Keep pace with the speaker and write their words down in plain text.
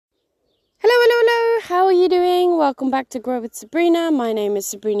how are you doing? Welcome back to Grow with Sabrina. My name is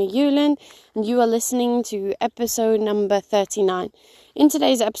Sabrina Euland, and you are listening to episode number 39. In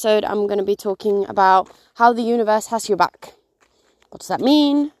today's episode, I'm going to be talking about how the universe has your back. What does that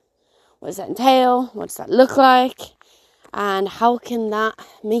mean? What does that entail? What does that look like? And how can that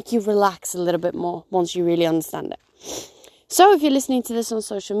make you relax a little bit more once you really understand it? So if you're listening to this on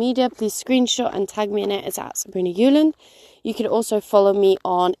social media, please screenshot and tag me in it. It's at Sabrina Euland. You can also follow me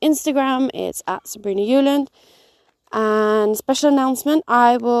on Instagram. It's at Sabrina Euland. And special announcement,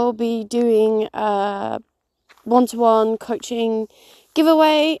 I will be doing a one-to-one coaching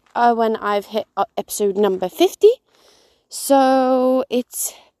giveaway when I've hit episode number 50. So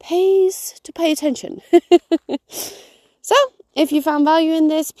it pays to pay attention. So if you found value in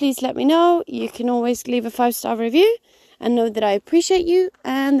this, please let me know. You can always leave a 5-star review and know that I appreciate you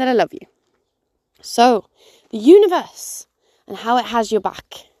and that I love you. So the universe and how it has your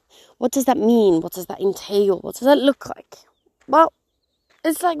back. What does that mean? What does that entail? What does that look like? Well,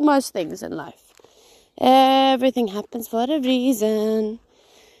 it's like most things in life. Everything happens for a reason.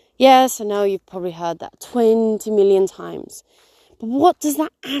 Yes, I know you've probably heard that 20 million times. But what does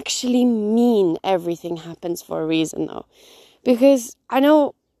that actually mean, everything happens for a reason, though? Because I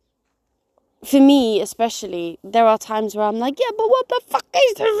know, for me especially, there are times where I'm like, yeah, but what the fuck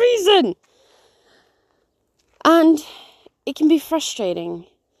is the reason? And it can be frustrating.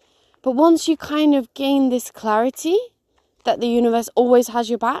 But once you kind of gain this clarity that the universe always has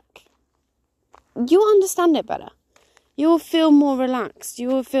your back, you understand it better. You will feel more relaxed. You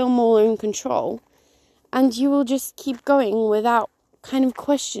will feel more in control. And you will just keep going without kind of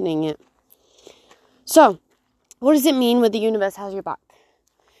questioning it. So, what does it mean when the universe has your back?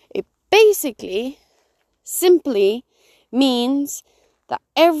 It basically, simply means that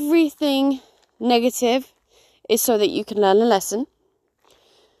everything negative is so that you can learn a lesson.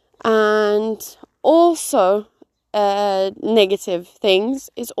 And also, negative things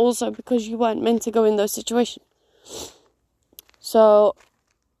is also because you weren't meant to go in those situations. So,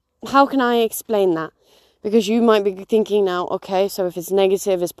 how can I explain that? Because you might be thinking now, okay, so if it's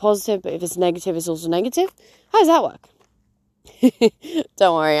negative, it's positive, but if it's negative, it's also negative. How does that work?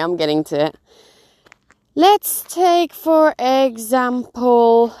 Don't worry, I'm getting to it. Let's take, for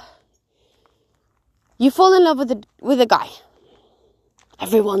example, you fall in love with a guy.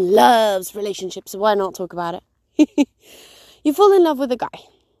 Everyone loves relationships, so why not talk about it? You fall in love with a guy.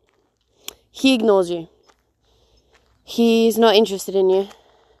 He ignores you. He's not interested in you.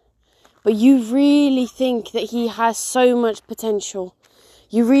 But you really think that he has so much potential.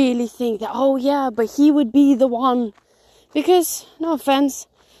 You really think that, oh yeah, but he would be the one. Because, no offense,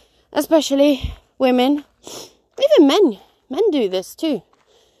 especially women, even men do this too.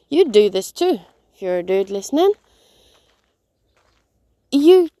 You do this too, if you're a dude listening.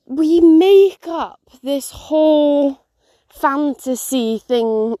 We make up this whole fantasy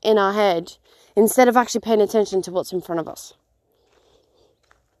thing in our head instead of actually paying attention to what's in front of us.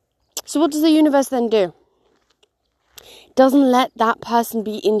 So what does the universe then do? It doesn't let that person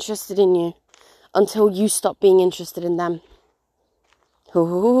be interested in you until you stop being interested in them.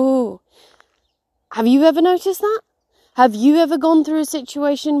 Ooh. Have you ever noticed that? Have you ever gone through a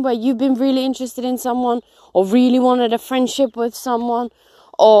situation where you've been really interested in someone, or really wanted a friendship with someone,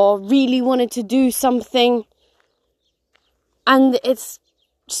 or really wanted to do something, and it's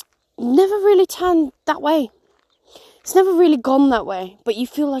just never really turned that way? It's never really gone that way, but you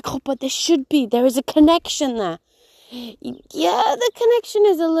feel like, oh, but there is a connection there. Yeah, the connection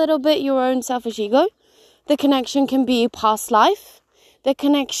is a little bit your own selfish ego. The connection can be past life. The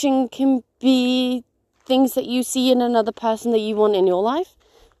connection can be things that you see in another person that you want in your life.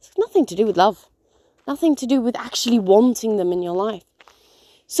 It's nothing to do with love. Nothing to do with actually wanting them in your life.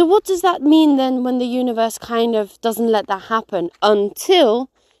 So what does that mean then when the universe kind of doesn't let that happen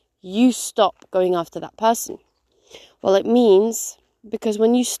until you stop going after that person? Well, it means, because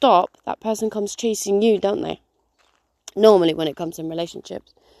when you stop, that person comes chasing you, don't they? Normally when it comes in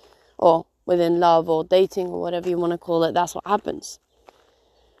relationships, or within love, or dating, or whatever you want to call it, that's what happens.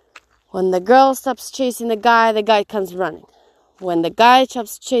 When the girl stops chasing the guy comes running. When the guy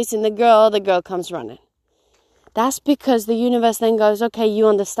stops chasing the girl comes running. That's because the universe then goes, okay, you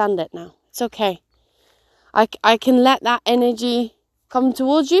understand it now. It's okay. I can let that energy come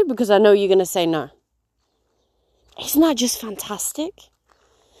towards you because I know you're going to say no. Isn't that just fantastic?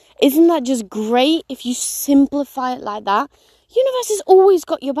 Isn't that just great if you simplify it like that? Universe has always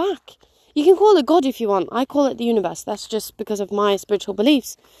got your back. You can call it God if you want. I call it the universe. That's just because of my spiritual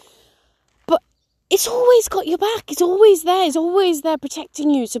beliefs. But it's always got your back. It's always there. It's always there protecting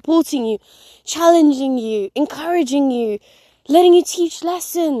you, supporting you, challenging you, encouraging you, letting you teach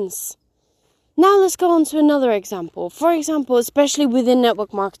lessons. Now let's go on to another example. For example, especially within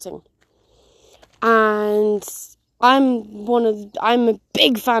network marketing. And I'm a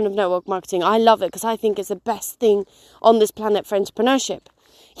big fan of network marketing. I love it because I think it's the best thing on this planet for entrepreneurship.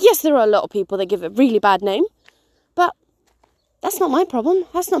 Yes, there are a lot of people that give it a really bad name, but that's not my problem.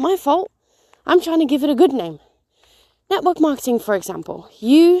 That's not my fault. I'm trying to give it a good name. Network marketing, for example,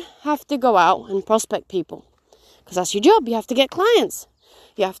 you have to go out and prospect people because that's your job. You have to get clients.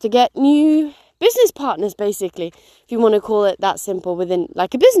 You have to get new business partners, basically, if you want to call it that simple within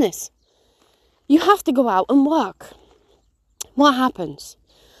like a business. You have to go out and work. What happens?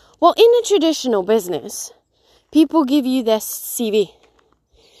 Well, in a traditional business, people give you their CV.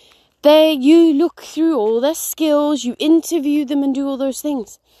 You look through all their skills, you interview them and do all those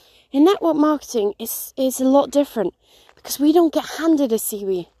things. In network marketing, it's a lot different because we don't get handed a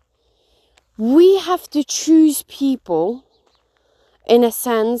CV. We have to choose people, in a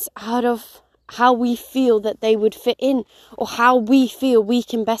sense, out of how we feel that they would fit in or how we feel we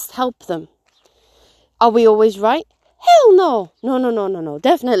can best help them. Are we always right? Hell no. No,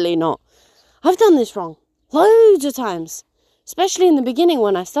 definitely not. I've done this wrong loads of times, especially in the beginning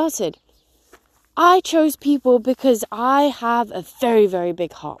when I started. I chose people because I have a very, very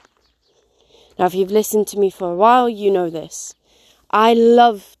big heart. Now, if you've listened to me for a while, you know this. I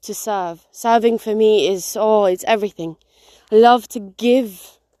love to serve. Serving for me is, it's everything. I love to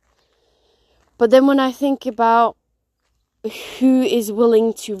give. But then when I think about who is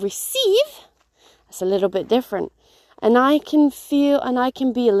willing to receive, it's a little bit different. And I can feel and I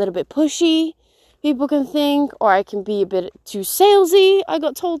can be a little bit pushy, people can think, or I can be a bit too salesy, I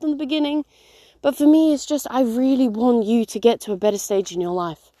got told in the beginning. But for me, it's just, I really want you to get to a better stage in your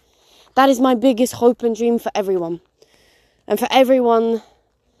life. That is my biggest hope and dream for everyone. And for everyone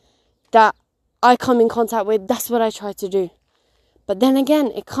that I come in contact with, that's what I try to do. But then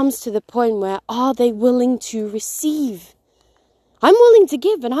again, it comes to the point where, are they willing to receive? I'm willing to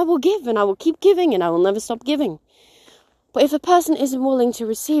give, and I will keep giving, and I will never stop giving. But if a person isn't willing to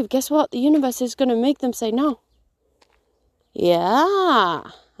receive, guess what? The universe is going to make them say no. Yeah,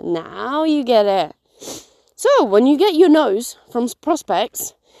 now you get it. So, when you get your no's from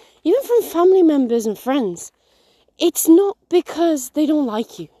prospects, even from family members and friends, it's not because they don't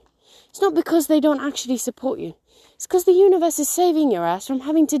like you. It's not because they don't actually support you. It's because the universe is saving your ass from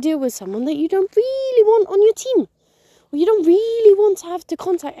having to deal with someone that you don't really want on your team. Or you don't really want to have to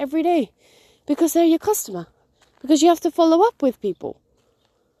contact every day because they're your customer. Because you have to follow up with people.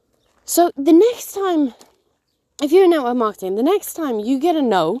 So the next time, if you're in network marketing, the next time you get a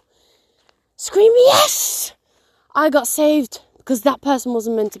no, scream, yes! I got saved because that person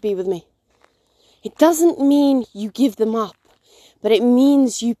wasn't meant to be with me. It doesn't mean you give them up, but it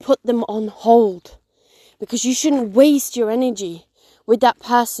means you put them on hold. Because you shouldn't waste your energy with that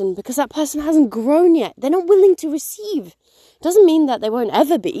person because that person hasn't grown yet. They're not willing to receive. Doesn't mean that they won't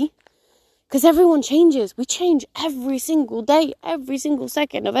ever be. Because everyone changes. We change every single day, every single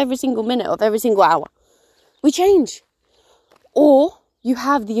second of every single minute of every single hour. We change. Or you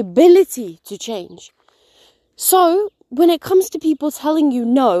have the ability to change. So when it comes to people telling you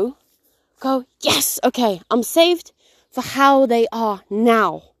no, go, yes, okay, I'm saved for how they are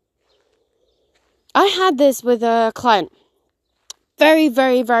now. I had this with a client. Very,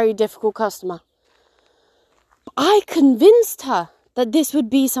 very, very difficult customer. I convinced her that this would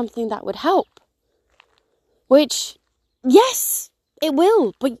be something that would help. Which, yes, it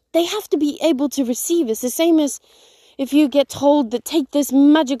will. But they have to be able to receive. It's the same as if you get told that take this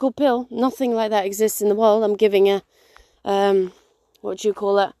magical pill. Nothing like that exists in the world. I'm giving a,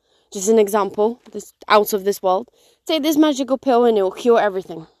 just an example. This out of this world. Take this magical pill and it will cure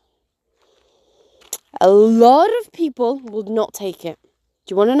everything. A lot of people will not take it.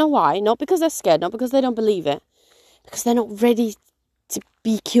 Do you want to know why? Not because they're scared, not because they don't believe it. Because they're not ready to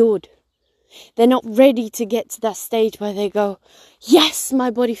be cured. They're not ready to get to that stage where they go, yes, my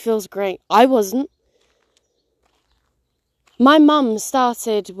body feels great. I wasn't. My mum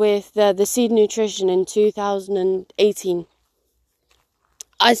started with the Seed Nutrition in 2018.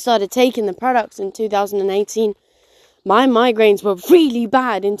 I started taking the products in 2018. My migraines were really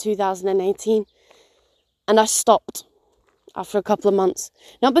bad in 2018. And I stopped after a couple of months.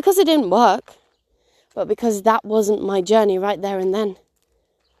 Not because it didn't work, but because that wasn't my journey right there and then.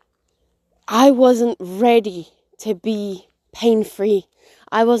 I wasn't ready to be pain-free.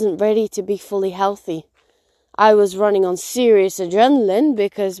 I wasn't ready to be fully healthy. I was running on serious adrenaline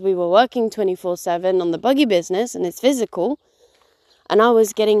because we were working 24/7 on the buggy business and it's physical. And I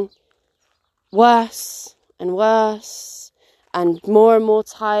was getting worse and worse and more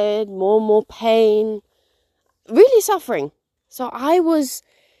tired, more pain. Really suffering. So I was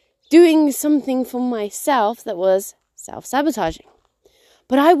doing something for myself that was self-sabotaging.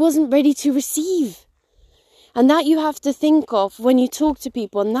 But I wasn't ready to receive. And that you have to think of when you talk to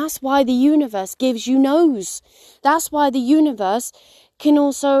people. And that's why the universe gives you no's. That's why the universe can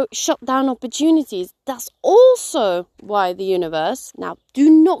also shut down opportunities. That's also why the universe, now do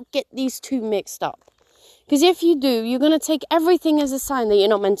not get these two mixed up. Because if you do, you're going to take everything as a sign that you're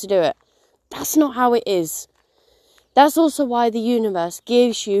not meant to do it. That's not how it is. That's also why the universe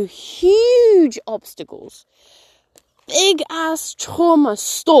gives you huge obstacles, big ass trauma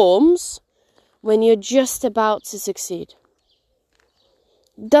storms when you're just about to succeed.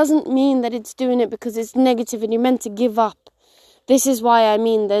 Doesn't mean that it's doing it because it's negative and you're meant to give up. This is why I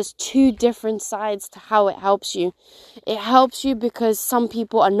mean there's two different sides to how it helps you. It helps you because some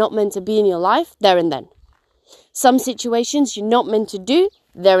people are not meant to be in your life there and then. Some situations you're not meant to do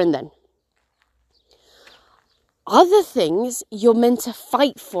there and then. Other things, you're meant to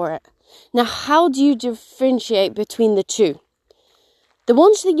fight for it. Now, how do you differentiate between the two? The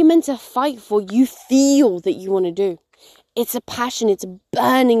ones that you're meant to fight for, you feel that you want to do. It's a passion, it's a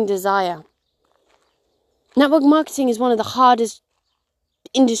burning desire. Network marketing is one of the hardest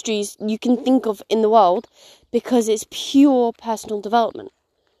industries you can think of in the world because it's pure personal development.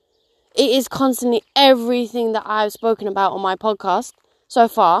 It is constantly everything that I've spoken about on my podcast so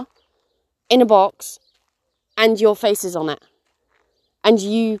far in a box and your face is on it. And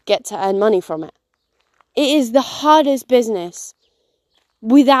you get to earn money from it. It is the hardest business,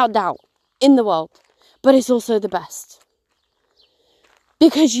 without doubt, in the world. But it's also the best.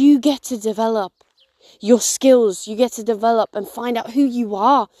 Because you get to develop your skills. You get to develop and find out who you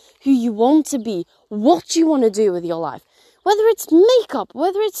are, who you want to be, what you want to do with your life. Whether it's makeup,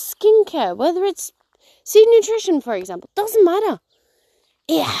 whether it's skincare, whether it's Seed Nutrition, for example. Doesn't matter.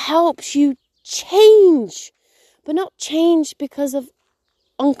 It helps you change. But not change because of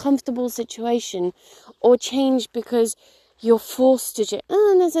uncomfortable situation or change because you're forced to change.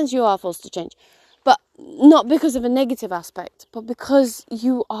 In a sense, you are forced to change. But not because of a negative aspect, but because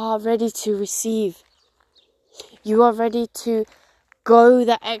you are ready to receive. You are ready to go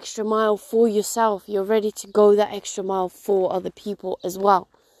that extra mile for yourself. You're ready to go that extra mile for other people as well.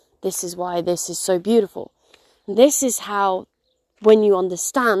 This is why this is so beautiful. This is how, when you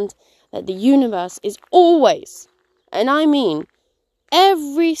understand that the universe is always, and I mean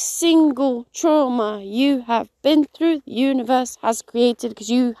every single trauma you have been through, the universe has created because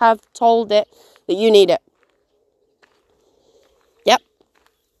you have told it that you need it. Yep.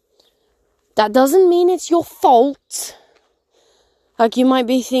 That doesn't mean it's your fault. Like you might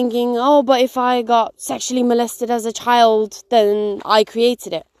be thinking, oh, but if I got sexually molested as a child, then I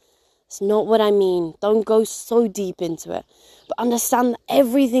created it. It's not what I mean. Don't go so deep into it. But understand that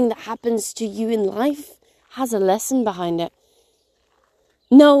everything that happens to you in life has a lesson behind it.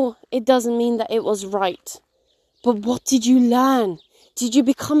 No, it doesn't mean that it was right. But what did you learn? Did you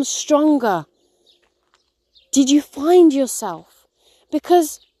become stronger? Did you find yourself?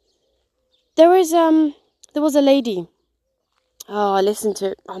 Because there was a lady. Oh, I listened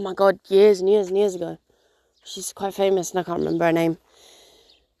to it. Oh my God, years and years and years ago. She's quite famous and I can't remember her name.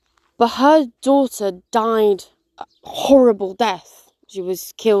 But her daughter died a horrible death. She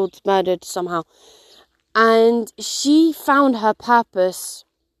was killed, murdered somehow. And she found her purpose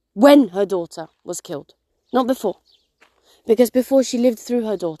when her daughter was killed. Not before. Because before she lived through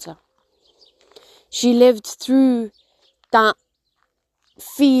her daughter. She lived through that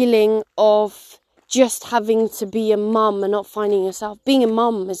feeling of just having to be a mum and not finding yourself. Being a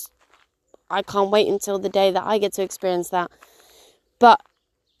mum is, I can't wait until the day that I get to experience that. But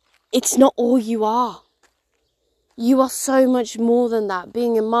it's not all you are. You are so much more than that.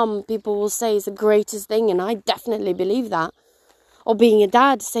 Being a mum, people will say, is the greatest thing, and I definitely believe that. Or being a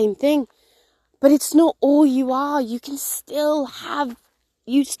dad, same thing. But it's not all you are. You still have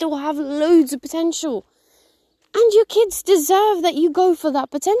loads of potential. And your kids deserve that you go for that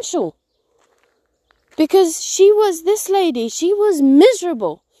potential. Because this lady, she was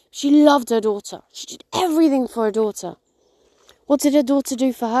miserable. She loved her daughter. She did everything for her daughter. What did her daughter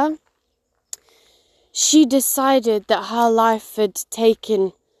do for her? She decided that her life had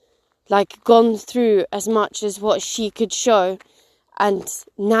gone through as much as what she could show. And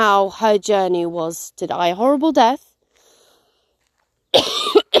now her journey was to die a horrible death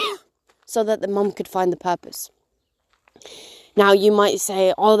so that the mum could find the purpose. Now you might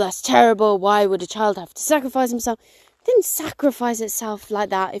say, oh, that's terrible. Why would a child have to sacrifice himself? It didn't sacrifice itself like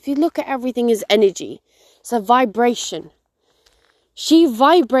that. If you look at everything as energy, it's a vibration. She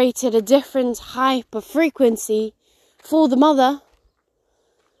vibrated a different type of frequency for the mother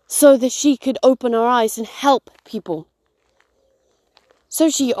so that she could open her eyes and help people. So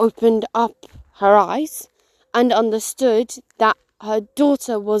she opened up her eyes and understood that her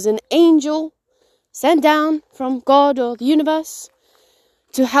daughter was an angel sent down from God or the universe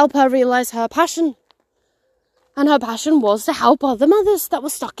to help her realize her passion. And her passion was to help other mothers that were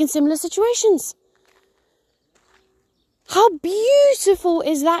stuck in similar situations. How beautiful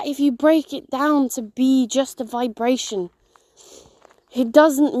is that if you break it down to be just a vibration? It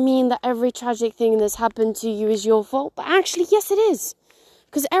doesn't mean that every tragic thing that's happened to you is your fault, but actually, yes, it is.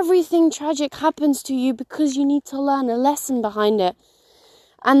 Because everything tragic happens to you because you need to learn a lesson behind it.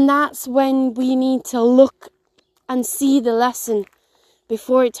 And that's when we need to look and see the lesson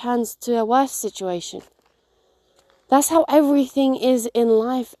before it turns to a worse situation. That's how everything is in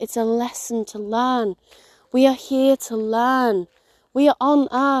life. It's a lesson to learn. We are here to learn. We are on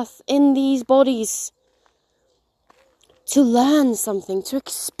earth in these bodies to learn something, to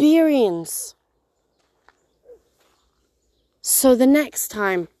experience. So the next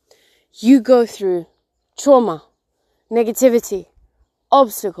time you go through trauma, negativity,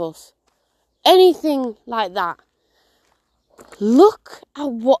 obstacles, anything like that, look at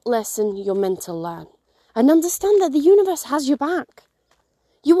what lesson you're meant to learn and understand that the universe has your back.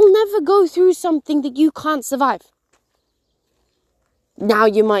 You will never go through something that you can't survive. Now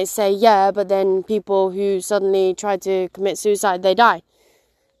you might say, yeah, but then people who suddenly try to commit suicide, they die.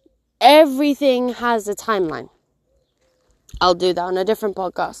 Everything has a timeline. I'll do that on a different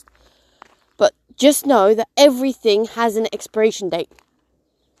podcast. But just know that everything has an expiration date.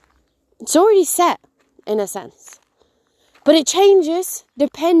 It's already set, in a sense. But it changes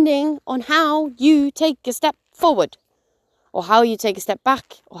depending on how you take a step forward. Or how you take a step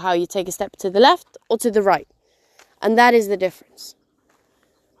back. Or how you take a step to the left or to the right. And that is the difference.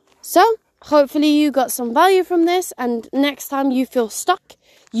 So, hopefully you got some value from this. And next time you feel stuck,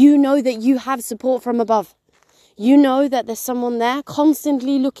 you know that you have support from above. You know that there's someone there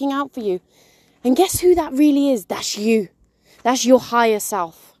constantly looking out for you. And guess who that really is? That's you. That's your higher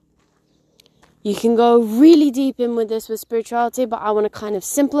self. You can go really deep in with this with spirituality, but I want to kind of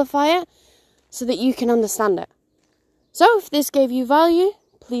simplify it so that you can understand it. So if this gave you value,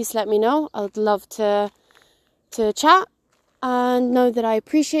 please let me know. I would love to chat and know that I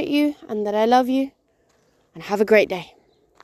appreciate you and that I love you. And have a great day.